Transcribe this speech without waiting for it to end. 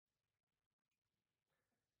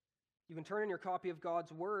You can turn in your copy of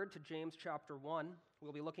God's Word to James chapter 1.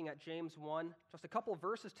 We'll be looking at James 1, just a couple of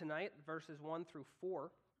verses tonight, verses 1 through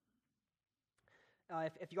 4.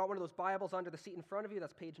 If you got one of those Bibles under the seat in front of you,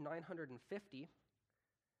 that's page 950.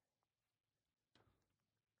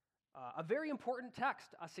 A very important text,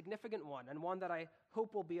 a significant one, and one that I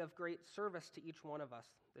hope will be of great service to each one of us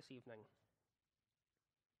this evening.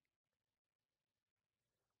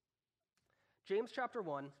 James chapter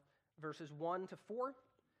 1, verses 1 to 4.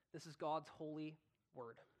 This is God's holy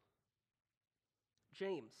word.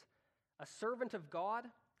 James, a servant of God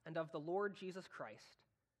and of the Lord Jesus Christ,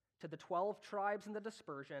 to the 12 tribes in the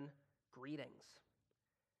dispersion, greetings.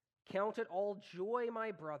 Count it all joy,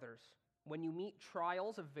 my brothers, when you meet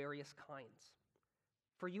trials of various kinds.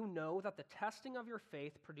 For you know that the testing of your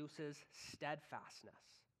faith produces steadfastness.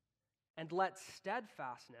 And let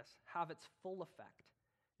steadfastness have its full effect,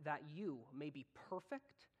 that you may be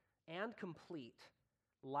perfect and complete,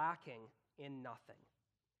 lacking in nothing.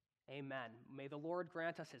 Amen. May the Lord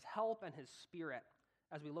grant us his help and his spirit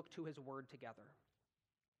as we look to his word together.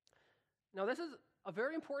 Now, this is a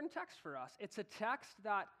very important text for us. It's a text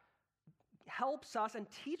that helps us and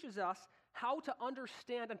teaches us how to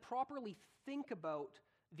understand and properly think about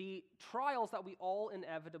the trials that we all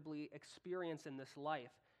inevitably experience in this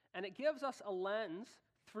life. And it gives us a lens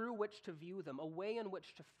through which to view them, a way in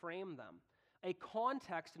which to frame them, a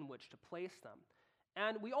context in which to place them.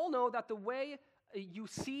 And we all know that the way you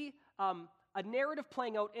see a narrative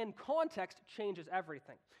playing out in context changes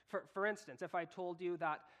everything. For instance, if I told you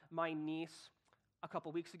that my niece a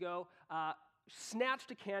couple weeks ago snatched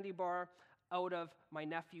a candy bar out of my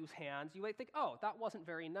nephew's hands, you might think, oh, that wasn't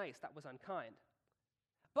very nice, that was unkind.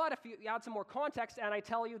 But if you add some more context and I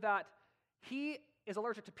tell you that he is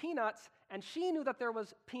allergic to peanuts and she knew that there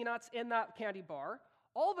was peanuts in that candy bar,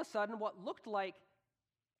 all of a sudden what looked like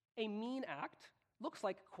a mean act looks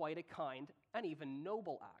like quite a kind and even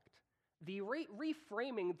noble act. The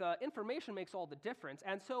reframing the information makes all the difference.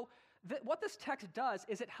 And so what this text does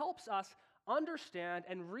is it helps us understand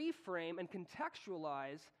and reframe and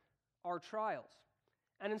contextualize our trials.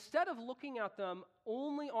 And instead of looking at them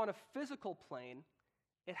only on a physical plane,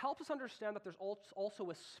 it helps us understand that there's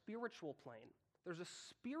also a spiritual plane. There's a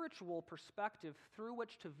spiritual perspective through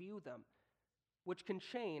which to view them, which can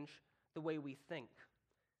change the way we think.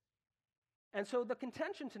 And so the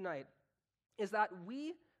contention tonight is that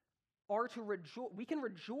we can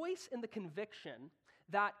rejoice in the conviction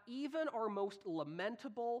that even our most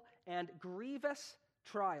lamentable and grievous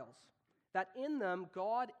trials, that in them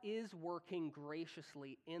God is working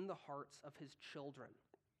graciously in the hearts of his children.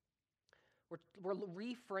 We're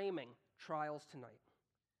reframing trials tonight.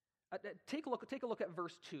 Take a look at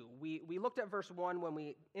verse 2. We looked at verse 1 when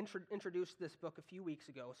we introduced this book a few weeks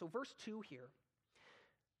ago. So verse 2 here.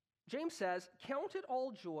 James says, count it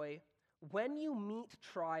all joy when you meet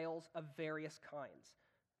trials of various kinds.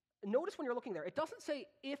 Notice when you're looking there, it doesn't say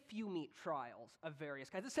if you meet trials of various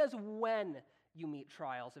kinds. It says when you meet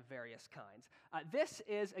trials of various kinds. This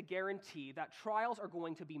is a guarantee that trials are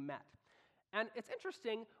going to be met. And it's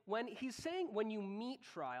interesting, when he's saying when you meet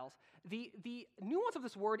trials, the nuance of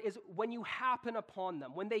this word is when you happen upon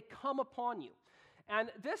them, when they come upon you. And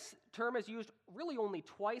this term is used really only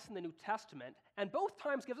twice in the New Testament, and both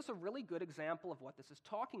times gives us a really good example of what this is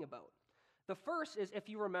talking about. The first is, if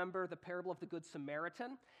you remember, the parable of the Good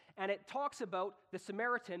Samaritan, and it talks about the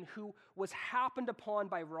Samaritan who was happened upon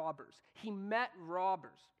by robbers. He met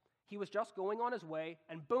robbers. He was just going on his way,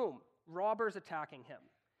 and boom, robbers attacking him.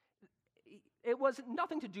 It was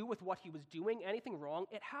nothing to do with what he was doing, anything wrong.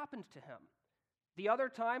 It happened to him. The other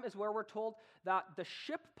time is where we're told that the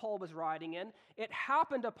ship Paul was riding in, it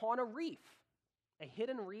happened upon a reef, a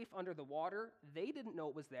hidden reef under the water. They didn't know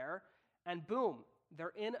it was there, and boom,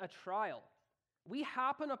 they're in a trial. We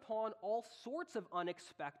happen upon all sorts of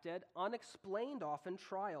unexpected, unexplained often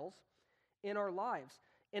trials in our lives.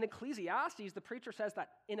 In Ecclesiastes, the preacher says that,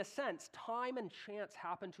 in a sense, time and chance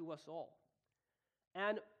happen to us all.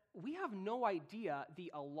 And we have no idea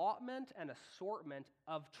the allotment and assortment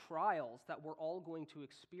of trials that we're all going to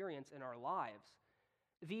experience in our lives.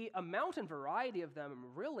 The amount and variety of them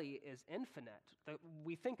really is infinite.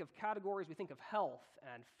 We think of categories, we think of health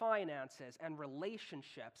and finances and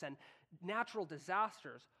relationships and natural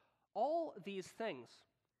disasters, all these things.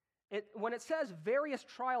 When it says various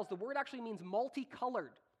trials, the word actually means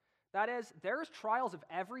multicolored. That is, there's trials of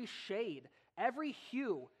every shade, every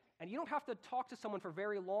hue, and you don't have to talk to someone for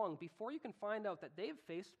very long before you can find out that they've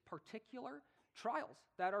faced particular trials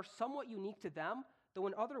that are somewhat unique to them, though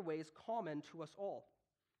in other ways common to us all.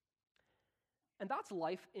 And that's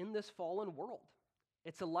life in this fallen world.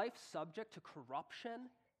 It's a life subject to corruption,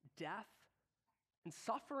 death, and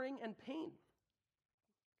suffering and pain.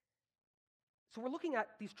 So we're looking at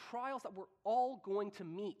these trials that we're all going to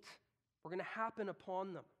meet. We're going to happen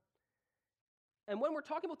upon them. And when we're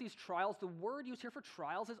talking about these trials, the word used here for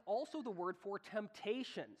trials is also the word for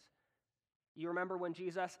temptations. You remember when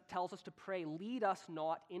Jesus tells us to pray, lead us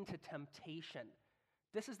not into temptation.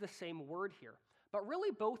 This is the same word here. But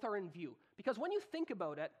really both are in view. Because when you think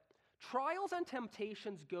about it, trials and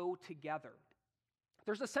temptations go together.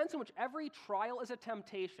 There's a sense in which every trial is a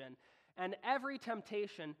temptation, and every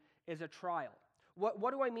temptation is a trial.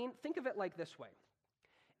 What do I mean? Think of it like this way.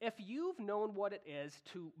 If you've known what it is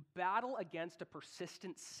to battle against a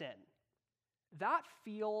persistent sin, that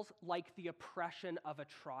feels like the oppression of a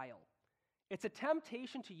trial. It's a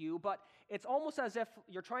temptation to you, but it's almost as if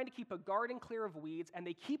you're trying to keep a garden clear of weeds, and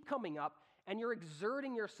they keep coming up, and you're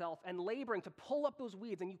exerting yourself and laboring to pull up those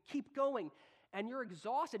weeds, and you keep going, and you're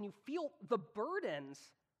exhausted, and you feel the burdens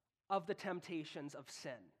of the temptations of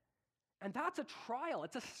sin. And that's a trial,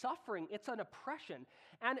 it's a suffering, it's an oppression.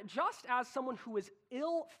 And just as someone who is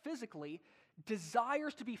ill physically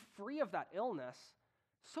desires to be free of that illness,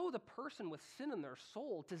 so the person with sin in their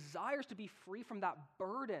soul desires to be free from that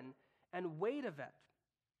burden and weight of it,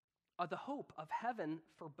 the hope of heaven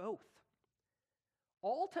for both.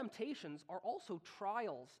 All temptations are also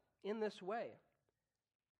trials in this way.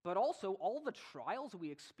 But also, all the trials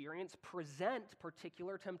we experience present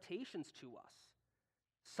particular temptations to us.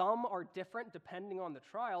 Some are different depending on the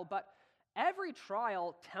trial, but every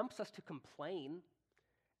trial tempts us to complain.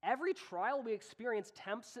 Every trial we experience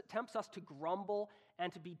tempts us to grumble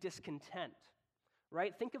and to be discontent,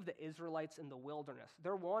 right? Think of the Israelites in the wilderness.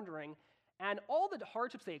 They're wandering, and all the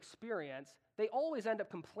hardships they experience, they always end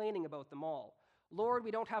up complaining about them all. Lord,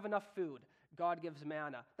 we don't have enough food. God gives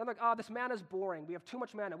manna. They're like, this manna's boring. We have too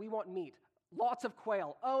much manna. We want meat. Lots of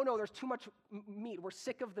quail. Oh no, there's too much meat. We're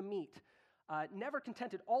sick of the meat. Never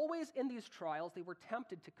contented. Always in these trials, they were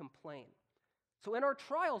tempted to complain. So in our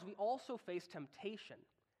trials, we also face temptation.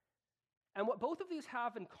 And what both of these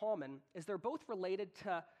have in common is they're both related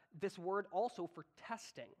to this word also for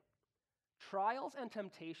testing. Trials and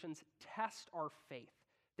temptations test our faith.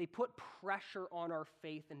 They put pressure on our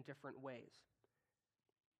faith in different ways.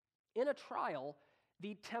 In a trial,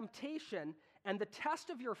 the temptation and the test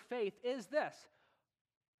of your faith is this: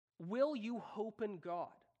 will you hope in God?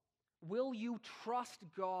 Will you trust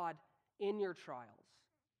God in your trials?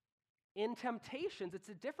 In temptations, it's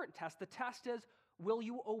a different test. The test is, will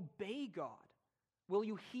you obey God? Will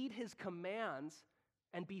you heed his commands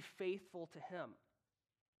and be faithful to him?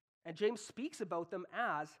 And James speaks about them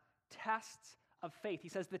as tests of faith. He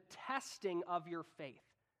says the testing of your faith.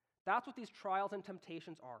 That's what these trials and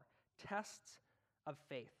temptations are, tests of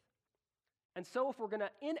faith. And so if we're going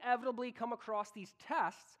to inevitably come across these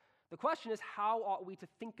tests, the question is, how ought we to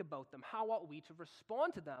think about them? How ought we to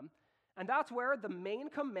respond to them? And that's where the main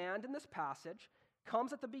command in this passage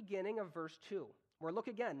comes at the beginning of verse 2, where, look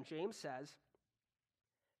again, James says,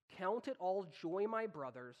 "Count it all joy, my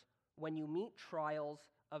brothers, when you meet trials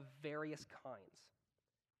of various kinds."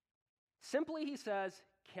 Simply, he says,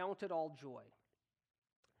 count it all joy.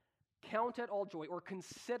 Count it all joy, or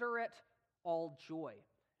consider it all joy.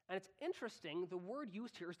 And it's interesting, the word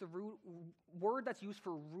used here is the word that's used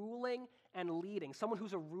for ruling and leading, someone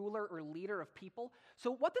who's a ruler or leader of people.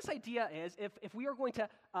 So what this idea is, if we are going to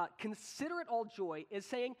consider it all joy, is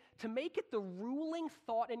saying to make it the ruling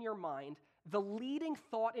thought in your mind, the leading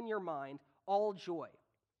thought in your mind, all joy.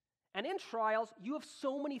 And in trials, you have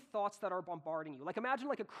so many thoughts that are bombarding you. Like imagine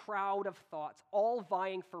like a crowd of thoughts, all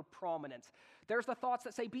vying for prominence. There's the thoughts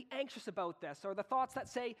that say, be anxious about this, or the thoughts that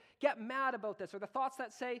say, get mad about this, or the thoughts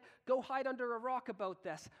that say, go hide under a rock about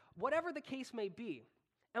this, whatever the case may be.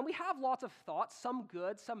 And we have lots of thoughts, some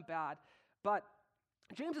good, some bad, but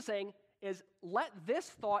James is saying is, let this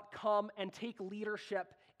thought come and take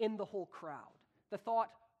leadership in the whole crowd. The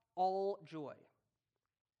thought, all joy.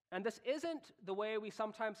 And this isn't the way we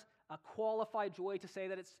sometimes qualify joy to say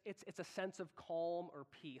that it's a sense of calm or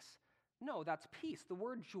peace. No, that's peace. The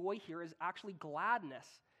word joy here is actually gladness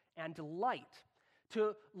and delight.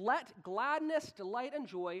 To let gladness, delight, and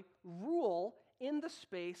joy rule in the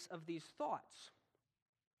space of these thoughts.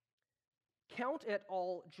 Count it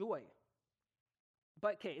all joy.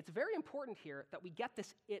 But okay, it's very important here that we get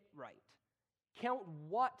this it right. Count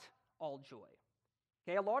what all joy?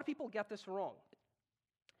 Okay, a lot of people get this wrong.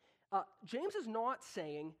 James is not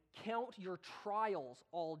saying count your trials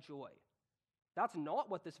all joy. That's not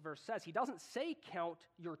what this verse says. He doesn't say count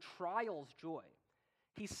your trials joy.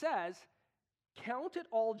 He says count it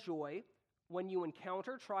all joy when you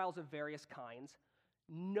encounter trials of various kinds,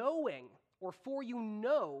 knowing, or for you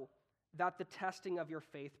know, that the testing of your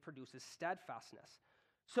faith produces steadfastness.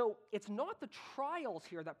 So it's not the trials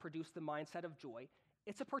here that produce the mindset of joy.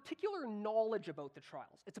 It's a particular knowledge about the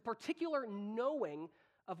trials. It's a particular knowing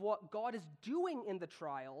of what God is doing in the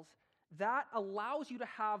trials that allows you to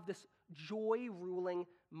have this joy-ruling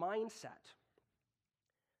mindset.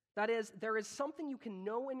 That is, there is something you can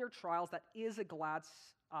know in your trials that is a glad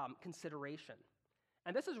consideration.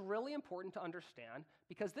 And this is really important to understand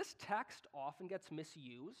because this text often gets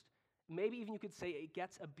misused. Maybe even you could say it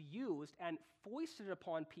gets abused and foisted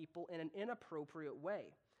upon people in an inappropriate way.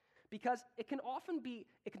 Because it can often be,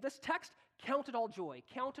 this text, count it all joy,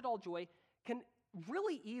 can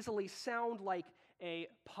really easily sound like a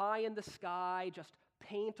pie in the sky, just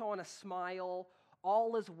paint on a smile,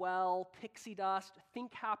 all is well, pixie dust,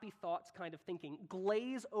 think happy thoughts kind of thinking,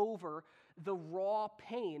 glaze over the raw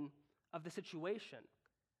pain of the situation.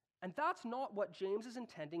 And that's not what James is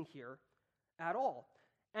intending here at all.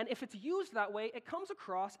 And if it's used that way, it comes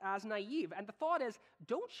across as naive. And the thought is,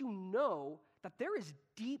 don't you know that there is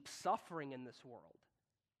deep suffering in this world?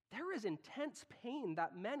 There is intense pain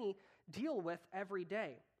that many deal with every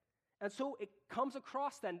day. And so it comes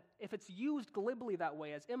across then, if it's used glibly that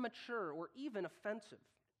way, as immature or even offensive.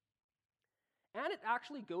 And it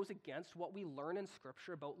actually goes against what we learn in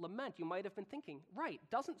Scripture about lament. You might have been thinking, right,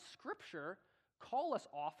 doesn't Scripture call us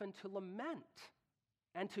often to lament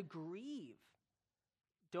and to grieve?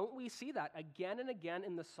 Don't we see that again and again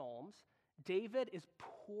in the Psalms? David is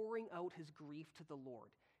pouring out his grief to the Lord.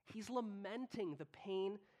 He's lamenting the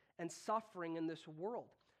pain and suffering in this world.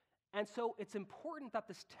 And so it's important that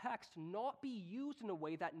this text not be used in a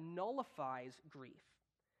way that nullifies grief.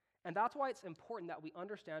 And that's why it's important that we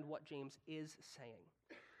understand what James is saying.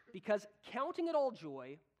 Because counting it all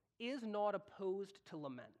joy is not opposed to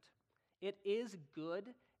lament. It is good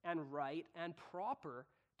and right and proper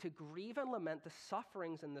to grieve and lament the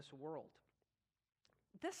sufferings in this world.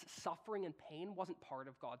 This suffering and pain wasn't part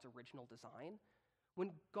of God's original design.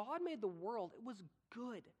 When God made the world, it was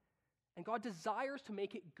good. And God desires to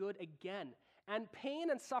make it good again. And pain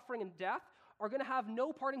and suffering and death are going to have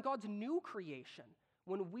no part in God's new creation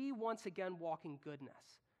when we once again walk in goodness.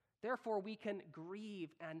 Therefore, we can grieve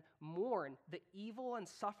and mourn the evil and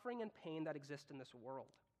suffering and pain that exist in this world.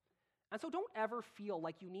 And so don't ever feel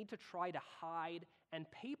like you need to try to hide and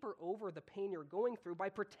paper over the pain you're going through by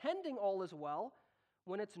pretending all is well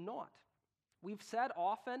when it's not. We've said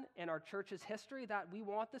often in our church's history that we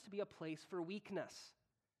want this to be a place for weakness.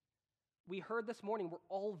 We heard this morning we're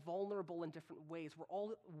all vulnerable in different ways. We're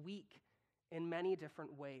all weak in many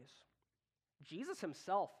different ways. Jesus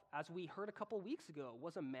himself, as we heard a couple weeks ago,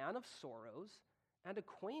 was a man of sorrows and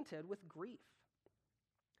acquainted with grief.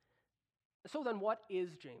 So then what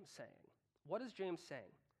is James saying? What is James saying?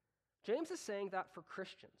 James is saying that for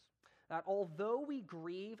Christians, that although we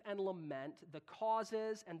grieve and lament the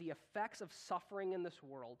causes and the effects of suffering in this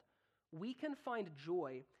world, we can find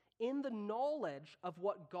joy in the knowledge of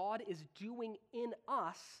what God is doing in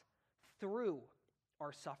us through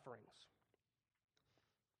our sufferings.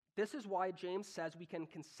 This is why James says we can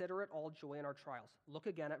consider it all joy in our trials. Look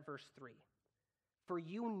again at verse 3. For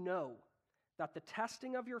you know that the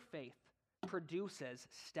testing of your faith produces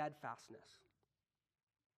steadfastness.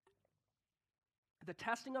 The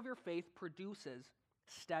testing of your faith produces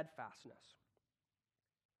steadfastness.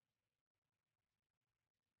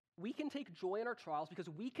 We can take joy in our trials because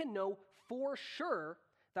we can know for sure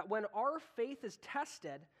that when our faith is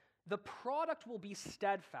tested, the product will be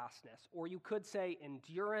steadfastness, or you could say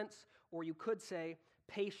endurance, or you could say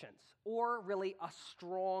patience, or really a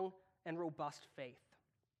strong and robust faith.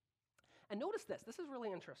 And notice this is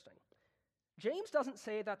really interesting. James doesn't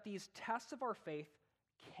say that these tests of our faith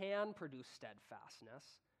can produce steadfastness,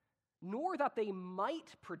 nor that they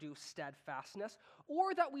might produce steadfastness,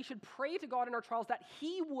 or that we should pray to God in our trials that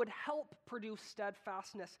he would help produce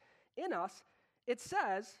steadfastness in us. It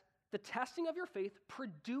says, the testing of your faith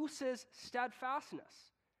produces steadfastness.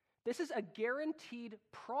 This is a guaranteed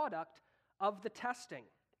product of the testing.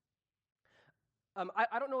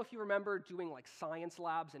 I don't know if you remember doing like science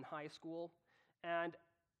labs in high school, and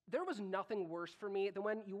there was nothing worse for me than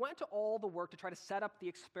when you went to all the work to try to set up the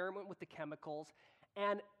experiment with the chemicals,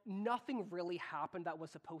 and nothing really happened that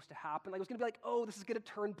was supposed to happen. Like it was going to be like, oh, this is going to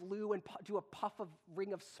turn blue and do a puff of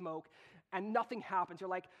ring of smoke, and nothing happens. You're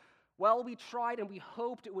like, well, we tried and we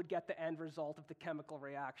hoped it would get the end result of the chemical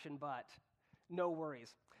reaction, but no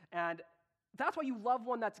worries. And that's why you love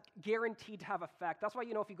one that's guaranteed to have effect. That's why,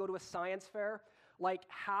 if you go to a science fair, like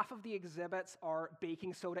half of the exhibits are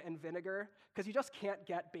baking soda and vinegar, because you just can't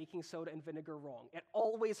get baking soda and vinegar wrong. It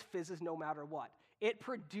always fizzes no matter what. It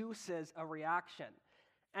produces a reaction.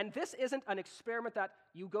 And this isn't an experiment that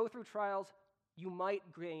you go through trials, you might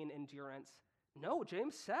gain endurance. No,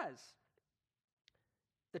 James says,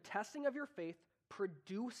 the testing of your faith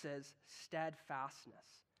produces steadfastness.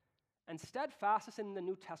 And steadfastness in the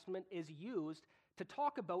New Testament is used to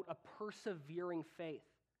talk about a persevering faith.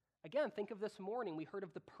 Again, think of this morning. We heard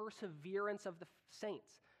of the perseverance of the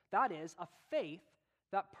saints. That is, a faith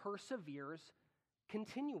that perseveres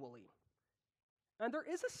continually. And there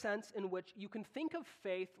is a sense in which you can think of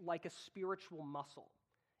faith like a spiritual muscle.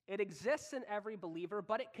 It exists in every believer,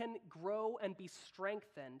 but it can grow and be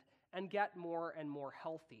strengthened and get more and more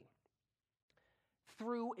healthy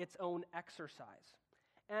through its own exercise.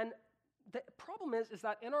 And the problem is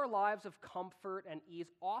that in our lives of comfort and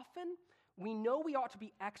ease, often we know we ought to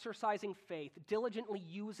be exercising faith, diligently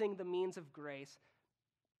using the means of grace,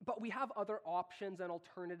 but we have other options and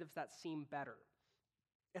alternatives that seem better.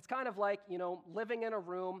 It's kind of like, living in a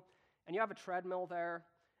room and you have a treadmill there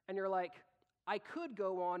and you're like, I could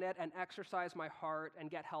go on it and exercise my heart and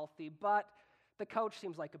get healthy, but the couch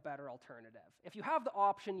seems like a better alternative. If you have the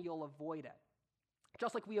option, you'll avoid it,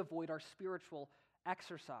 just like we avoid our spiritual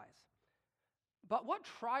exercise. But what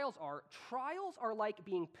trials are like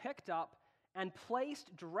being picked up and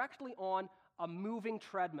placed directly on a moving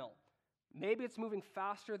treadmill. Maybe it's moving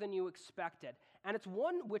faster than you expected, and it's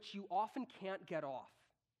one which you often can't get off.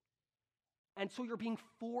 And so you're being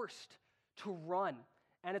forced to run,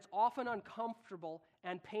 and it's often uncomfortable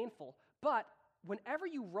and painful. But whenever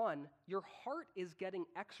you run, your heart is getting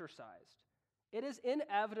exercised. It is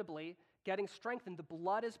inevitably getting strengthened. The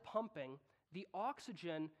blood is pumping. The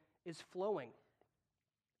oxygen is flowing.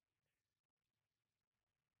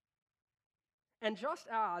 And just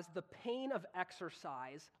as the pain of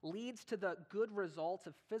exercise leads to the good results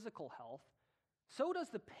of physical health, so does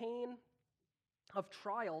the pain of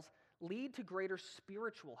trials lead to greater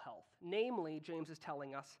spiritual health. Namely, James is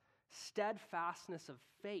telling us, steadfastness of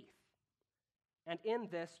faith. And in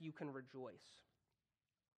this you can rejoice.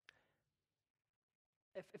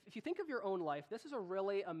 If you think of your own life, this is a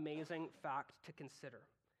really amazing fact to consider,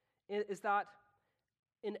 is that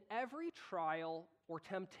in every trial or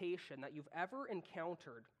temptation that you've ever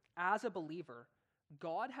encountered as a believer,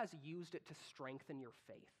 God has used it to strengthen your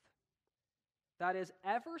faith. That is,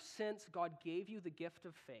 ever since God gave you the gift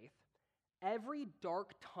of faith, every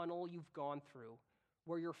dark tunnel you've gone through,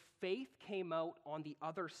 where your faith came out on the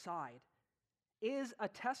other side, is a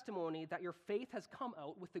testimony that your faith has come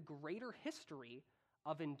out with a greater history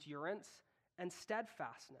of endurance and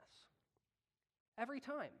steadfastness. Every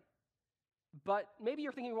time. But maybe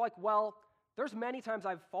you're thinking well, there's many times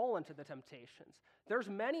I've fallen to the temptations. There's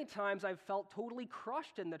many times I've felt totally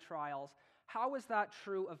crushed in the trials. How is that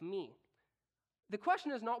true of me? The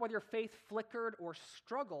question is not whether your faith flickered or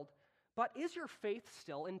struggled, but is your faith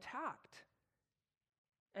still intact?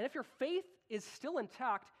 And if your faith is still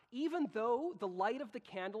intact, even though the light of the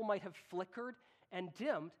candle might have flickered and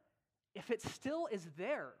dimmed, if it still is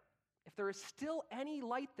there, if there is still any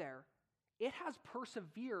light there, it has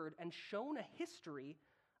persevered and shown a history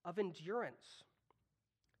of endurance.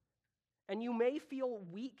 And you may feel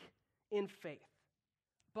weak in faith,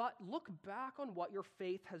 but look back on what your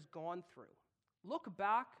faith has gone through. Look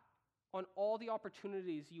back on all the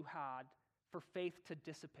opportunities you had for faith to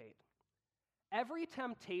dissipate. Every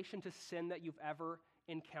temptation to sin that you've ever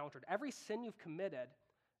encountered, every sin you've committed,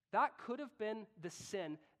 that could have been the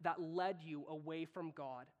sin that led you away from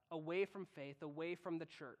God, away from faith, away from the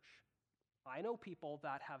church. I know people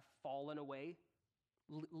that have fallen away,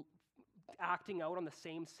 acting out on the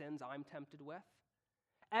same sins I'm tempted with.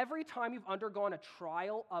 Every time you've undergone a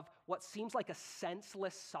trial of what seems like a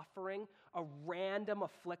senseless suffering, a random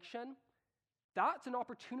affliction, that's an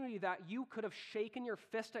opportunity that you could have shaken your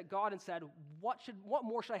fist at God and said, what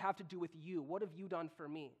more should I have to do with you? What have you done for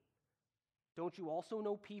me? Don't you also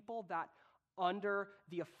know people that under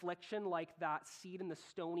the affliction, like that seed in the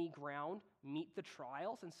stony ground, meet the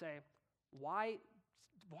trials and say, why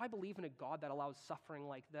believe in a God that allows suffering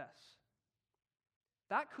like this?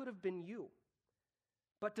 That could have been you.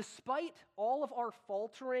 But despite all of our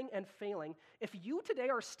faltering and failing, if you today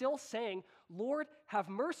are still saying, Lord, have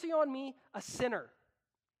mercy on me, a sinner,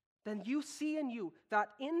 then you see in you that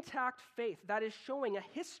intact faith that is showing a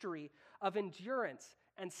history of endurance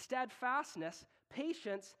and steadfastness,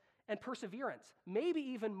 patience, and perseverance, maybe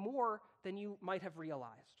even more than you might have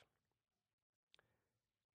realized.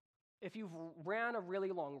 If you've ran a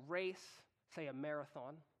really long race, say a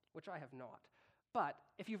marathon, which I have not, but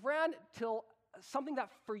if you've ran till something that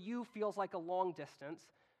for you feels like a long distance,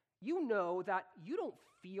 you know that you don't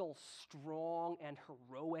feel strong and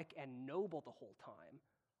heroic and noble the whole time.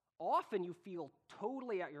 Often you feel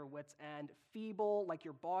totally at your wits' end, feeble, like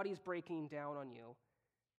your body's breaking down on you.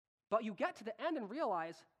 But you get to the end and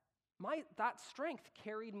realize, that strength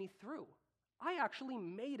carried me through. I actually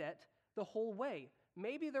made it the whole way.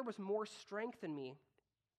 Maybe there was more strength in me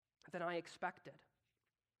than I expected.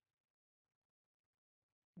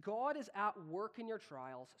 God is at work in your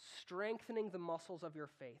trials, strengthening the muscles of your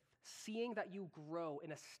faith, seeing that you grow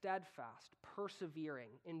in a steadfast, persevering,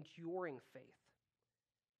 enduring faith.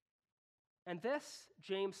 And this,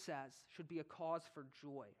 James says, should be a cause for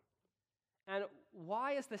joy. And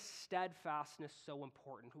why is this steadfastness so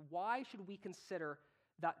important? Why should we consider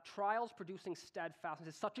that trials producing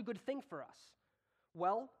steadfastness is such a good thing for us?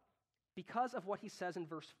 Well, because of what he says in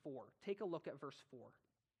verse 4. Take a look at verse 4.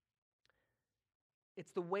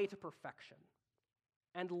 It's the way to perfection.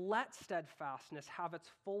 And let steadfastness have its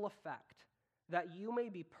full effect, that you may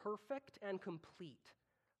be perfect and complete,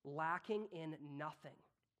 lacking in nothing.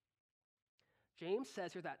 James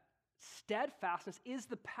says here that steadfastness is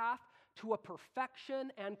the path to a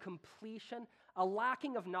perfection and completion, a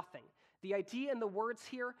lacking of nothing. The idea in the words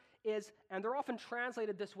here is, and they're often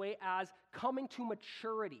translated this way, as coming to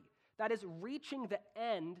maturity. That is, reaching the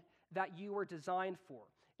end that you were designed for.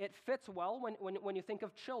 It fits well when you think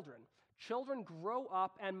of children. Children grow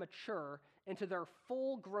up and mature into their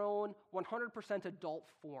full-grown, 100% adult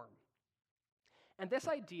form. And this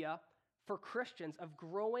idea for Christians of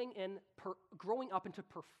growing up into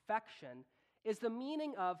perfection is the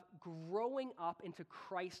meaning of growing up into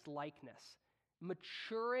Christ-likeness,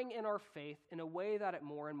 maturing in our faith in a way that it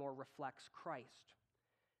more and more reflects Christ.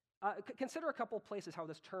 Consider a couple of places how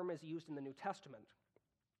this term is used in the New Testament.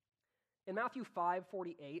 In Matthew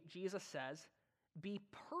 5:48, Jesus says, "Be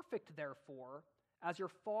perfect, therefore, as your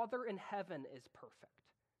Father in heaven is perfect."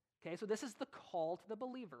 Okay, so this is the call to the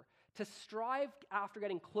believer, to strive after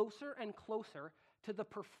getting closer and closer to the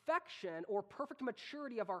perfection or perfect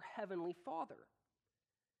maturity of our Heavenly Father.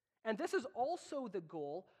 And this is also the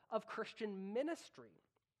goal of Christian ministry.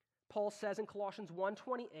 Paul says in Colossians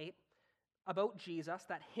 1:28 about Jesus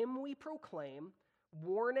that him we proclaim,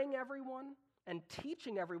 warning everyone and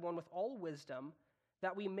teaching everyone with all wisdom,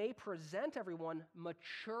 that we may present everyone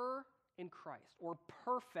mature in Christ or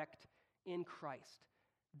perfect in Christ.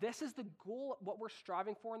 This is the goal, what we're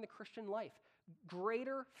striving for in the Christian life.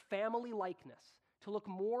 Greater family likeness, to look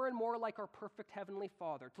more and more like our perfect Heavenly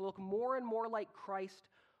Father, to look more and more like Christ,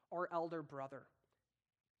 our elder brother.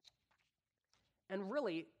 And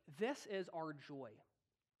really, this is our joy,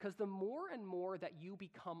 because the more and more that you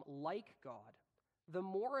become like God, the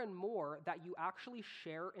more and more that you actually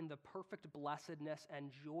share in the perfect blessedness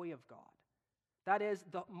and joy of God. That is,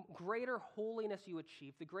 the greater holiness you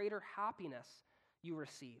achieve, the greater happiness you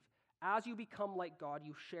receive. As you become like God,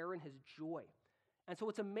 you share in his joy. And so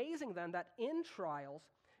it's amazing then that in trials,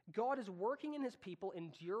 God is working in his people,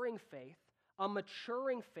 enduring faith, a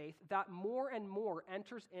maturing faith that more and more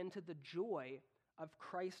enters into the joy of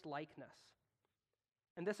Christ-likeness.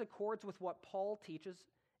 And this accords with what Paul teaches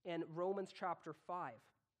in Romans chapter 5,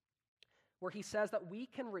 where he says that we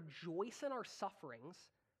can rejoice in our sufferings,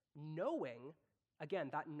 knowing, again,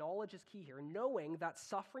 that knowledge is key here, knowing that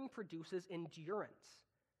suffering produces endurance,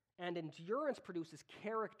 and endurance produces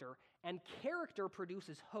character, and character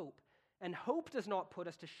produces hope, and hope does not put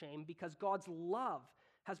us to shame because God's love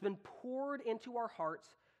has been poured into our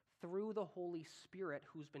hearts through the Holy Spirit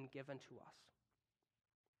who's been given to us.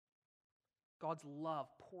 God's love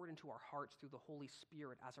poured into our hearts through the Holy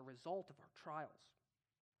Spirit as a result of our trials.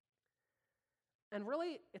 And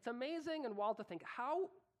really, it's amazing and wild to think,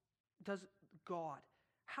 how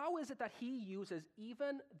is it that he uses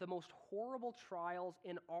even the most horrible trials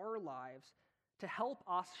in our lives to help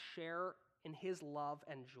us share in his love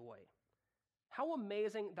and joy? How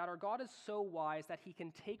amazing that our God is so wise that he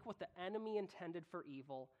can take what the enemy intended for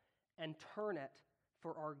evil and turn it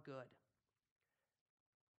for our good.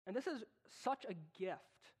 And this is such a gift.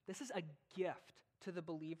 This is a gift to the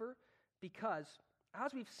believer because,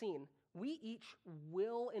 as we've seen, we each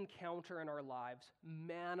will encounter in our lives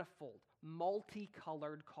manifold,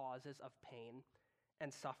 multicolored causes of pain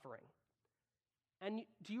and suffering. And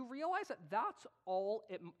do you realize that that's all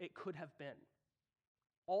it could have been?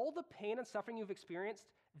 All the pain and suffering you've experienced,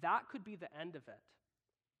 that could be the end of it.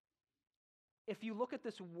 If you look at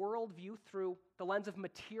this worldview through the lens of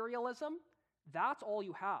materialism, that's all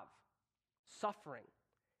you have, suffering.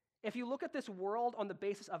 If you look at this world on the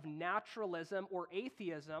basis of naturalism or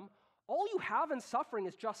atheism, all you have in suffering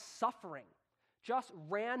is just suffering, just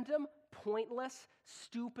random, pointless,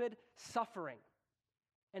 stupid suffering.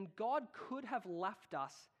 And God could have left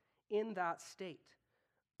us in that state.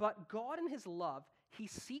 But God in his love, he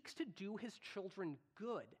seeks to do his children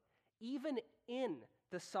good, even in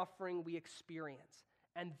the suffering we experience.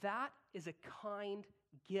 And that is a kind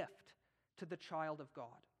gift to the child of God.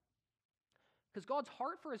 Because God's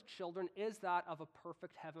heart for his children is that of a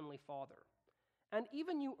perfect heavenly Father. And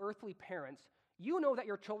even you earthly parents, you know that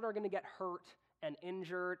your children are going to get hurt and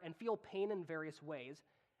injured and feel pain in various ways.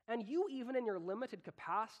 And you, even in your limited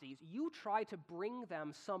capacities, you try to bring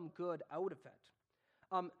them some good out of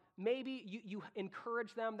it. Maybe you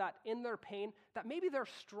encourage them that in their pain, that maybe they're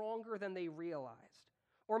stronger than they realized.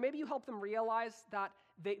 Or maybe you help them realize that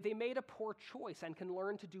they made a poor choice and can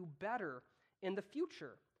learn to do better in the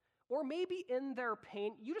future. Or maybe in their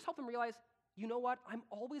pain, you just help them realize, you know what, I'm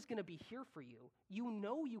always going to be here for you. You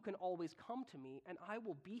know you can always come to me, and I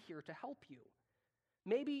will be here to help you.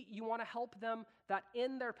 Maybe you want to help them that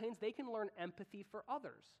in their pains, they can learn empathy for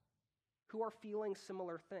others who are feeling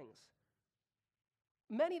similar things.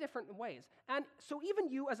 Many different ways. And so even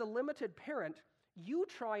you as a limited parent, you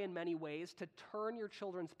try in many ways to turn your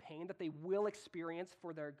children's pain that they will experience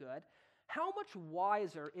for their good. How much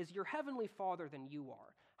wiser is your heavenly Father than you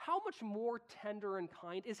are? How much more tender and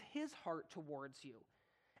kind is his heart towards you?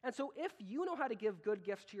 And so if you know how to give good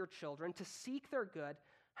gifts to your children, to seek their good,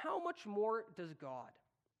 how much more does God?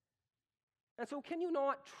 And so can you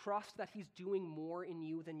not trust that he's doing more in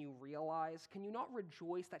you than you realize? Can you not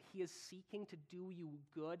rejoice that he is seeking to do you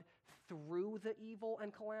good through the evil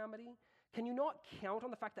and calamity? Can you not count on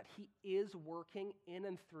the fact that he is working in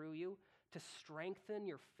and through you to strengthen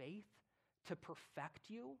your faith, to perfect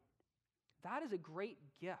you? That is a great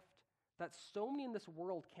gift that so many in this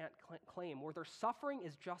world can't claim, where their suffering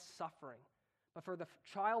is just suffering. But for the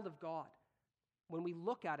child of God, when we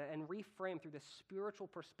look at it and reframe through this spiritual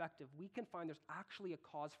perspective, we can find there's actually a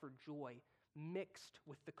cause for joy mixed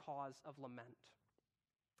with the cause of lament.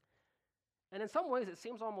 And in some ways, it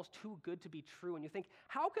seems almost too good to be true. And you think,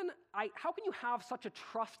 how can you have such a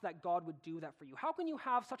trust that God would do that for you? How can you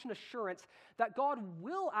have such an assurance that God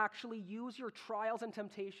will actually use your trials and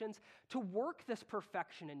temptations to work this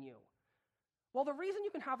perfection in you? Well, the reason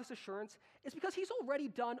you can have this assurance is because he's already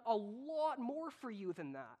done a lot more for you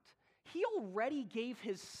than that. He already gave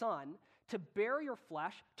his son to bear your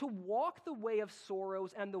flesh, to walk the way of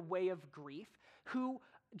sorrows and the way of grief, who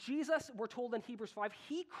Jesus, we're told in Hebrews 5,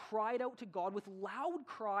 he cried out to God with loud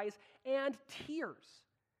cries and tears.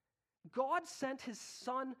 God sent his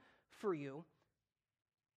son for you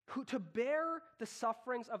to bear the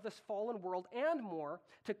sufferings of this fallen world and more,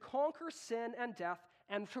 to conquer sin and death,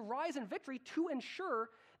 and to rise in victory to ensure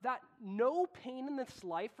that no pain in this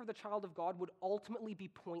life for the child of God would ultimately be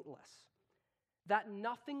pointless, that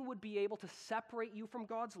nothing would be able to separate you from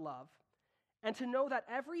God's love, and to know that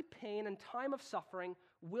every pain and time of suffering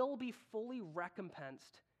will be fully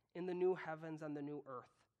recompensed in the new heavens and the new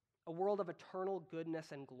earth, a world of eternal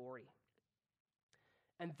goodness and glory.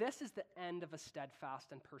 And this is the end of a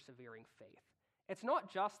steadfast and persevering faith. It's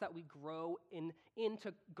not just that we grow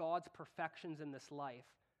into God's perfections in this life,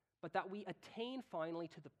 but that we attain finally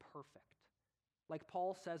to the perfect. Like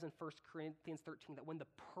Paul says in 1 Corinthians 13, that when the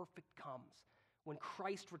perfect comes, when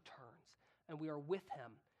Christ returns and we are with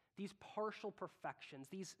him, these partial perfections,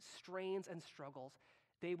 these strains and struggles,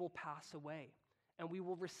 they will pass away. And we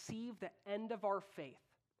will receive the end of our faith,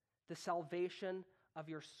 the salvation of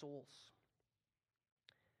your souls.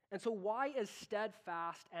 And so why is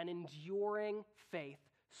steadfast and enduring faith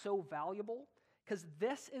so valuable? Because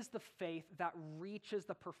this is the faith that reaches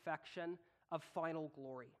the perfection of final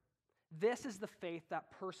glory. This is the faith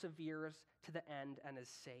that perseveres to the end and is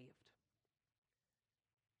saved.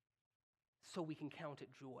 So we can count it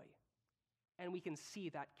joy. And we can see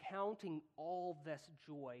that counting all this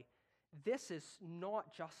joy, this is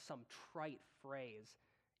not just some trite phrase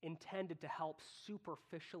intended to help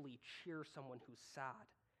superficially cheer someone who's sad.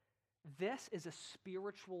 This is a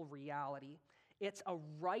spiritual reality. It's a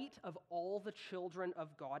right of all the children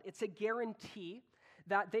of God. It's a guarantee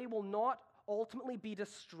that they will not ultimately be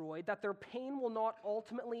destroyed, that their pain will not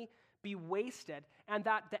ultimately be wasted, and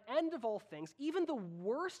that the end of all things, even the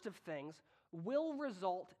worst of things, will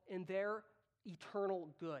result in their eternal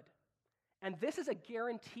good. And this is a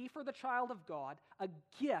guarantee for the child of God, a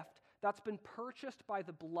gift that's been purchased by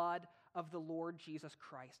the blood of the Lord Jesus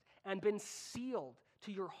Christ and been sealed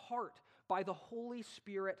to your heart by the Holy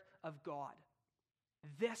Spirit of God.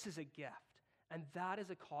 This is a gift, and that is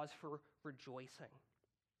a cause for rejoicing.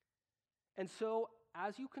 And so,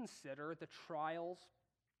 as you consider the trials,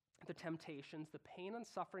 the temptations, the pain and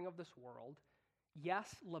suffering of this world,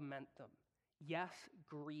 yes, lament them. Yes,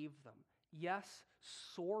 grieve them. Yes,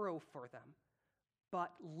 sorrow for them.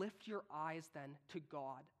 But lift your eyes then to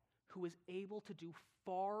God, who is able to do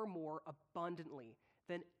far more abundantly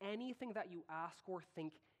than anything that you ask or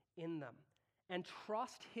think in them, and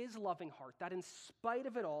trust his loving heart that in spite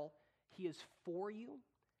of it all, he is for you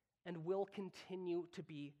and will continue to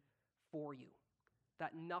be for you,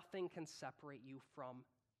 that nothing can separate you from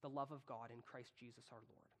the love of God in Christ Jesus our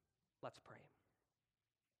Lord. Let's pray.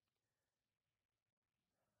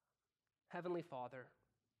 Heavenly Father,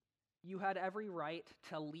 you had every right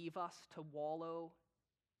to leave us to wallow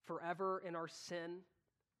forever in our sin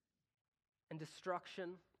and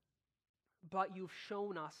destruction, but you've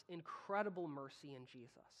shown us incredible mercy in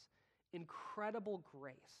Jesus, incredible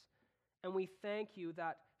grace. And we thank you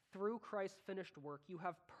that through Christ's finished work, you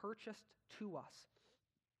have purchased to us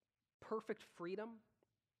perfect freedom,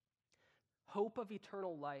 hope of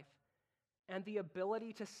eternal life, and the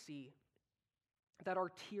ability to see that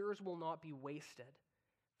our tears will not be wasted,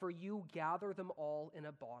 for you gather them all in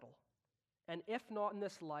a bottle. And if not in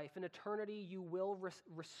this life, in eternity you will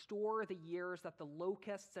restore the years that the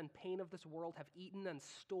locusts and pain of this world have eaten and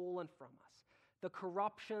stolen from us, the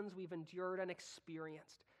corruptions we've endured and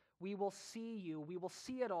experienced. We will see you, we will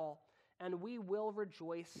see it all, and we will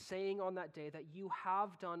rejoice, saying on that day that you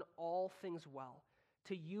have done all things well.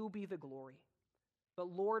 To you be the glory.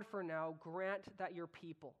 But Lord, for now, grant that your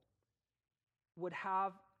people would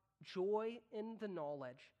have joy in the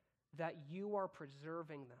knowledge that you are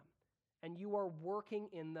preserving them and you are working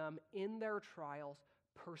in them in their trials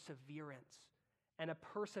perseverance, and a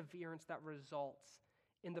perseverance that results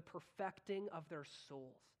in the perfecting of their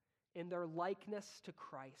souls, in their likeness to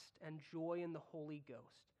Christ, and joy in the Holy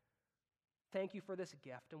Ghost. Thank you for this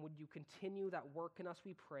gift, and would you continue that work in us,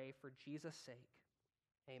 we pray, for Jesus' sake.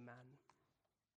 Amen.